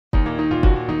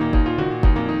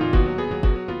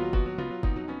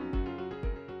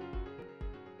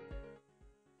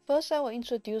First, I will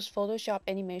introduce Photoshop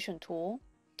Animation tool.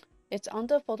 It's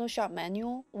under Photoshop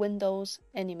Manual, Windows,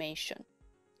 Animation.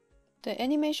 The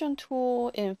animation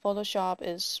tool in Photoshop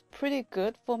is pretty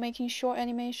good for making short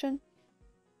animation.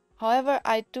 However,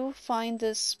 I do find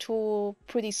this tool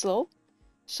pretty slow,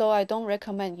 so I don't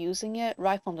recommend using it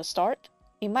right from the start.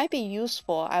 It might be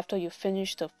useful after you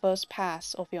finish the first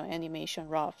pass of your animation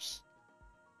roughs.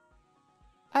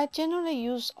 I generally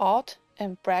use Alt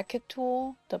and bracket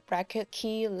tool, the bracket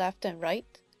key left and right,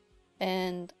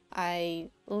 and I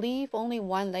leave only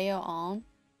one layer on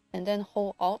and then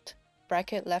hold Alt,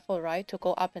 bracket left or right to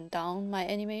go up and down my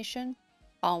animation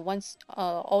on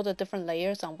all the different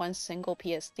layers on one single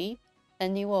PSD,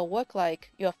 and it will work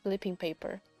like you're flipping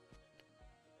paper.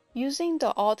 Using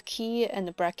the Alt key and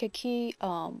the bracket key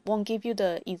won't give you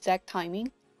the exact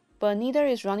timing, but neither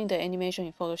is running the animation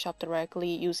in Photoshop directly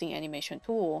using animation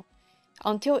tool.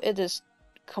 Until it is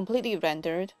completely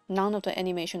rendered, none of the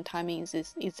animation timings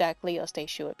is exactly as they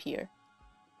should appear.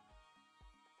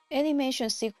 Animation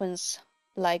sequence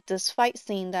like this fight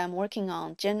scene that I'm working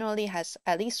on generally has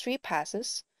at least 3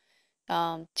 passes,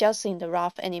 just in the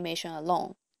rough animation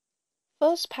alone.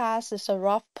 First pass is the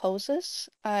rough poses.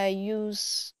 I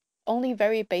use only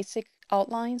very basic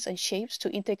outlines and shapes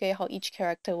to indicate how each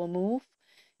character will move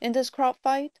in this crowd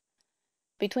fight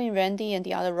between Randy and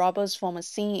the other robbers from a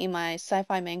scene in my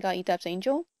sci-fi manga E-Depth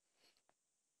Angel.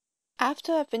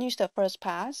 After I finish the first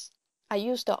pass, I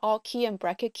use the Alt key and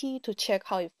bracket key to check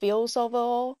how it feels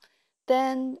overall.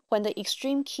 Then, when the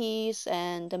extreme keys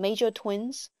and the major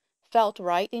twins felt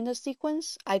right in the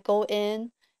sequence, I go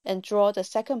in and draw the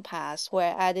second pass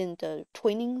where I add in the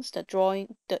twinnings, the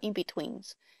drawing, the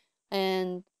in-betweens,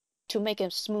 and to make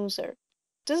it smoother.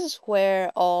 This is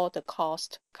where all the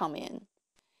cost come in.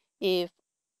 If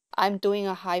I'm doing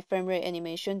a high frame rate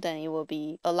animation, then it will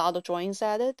be a lot of drawings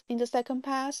added in the second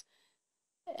pass.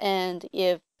 And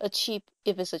if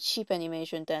it's a cheap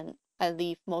animation, then I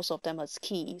leave most of them as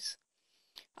keys.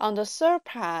 On the third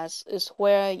pass is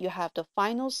where you have the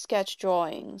final sketch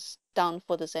drawings done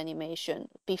for this animation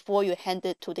before you hand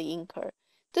it to the inker.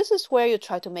 This is where you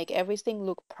try to make everything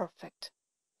look perfect.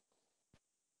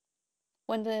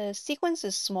 When the sequence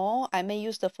is small, I may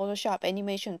use the Photoshop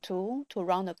animation tool to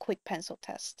run a quick pencil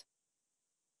test.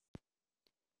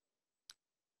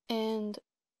 And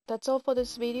that's all for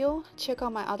this video. Check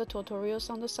out my other tutorials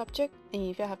on the subject, and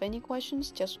if you have any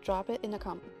questions, just drop it in the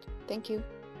comment. Thank you.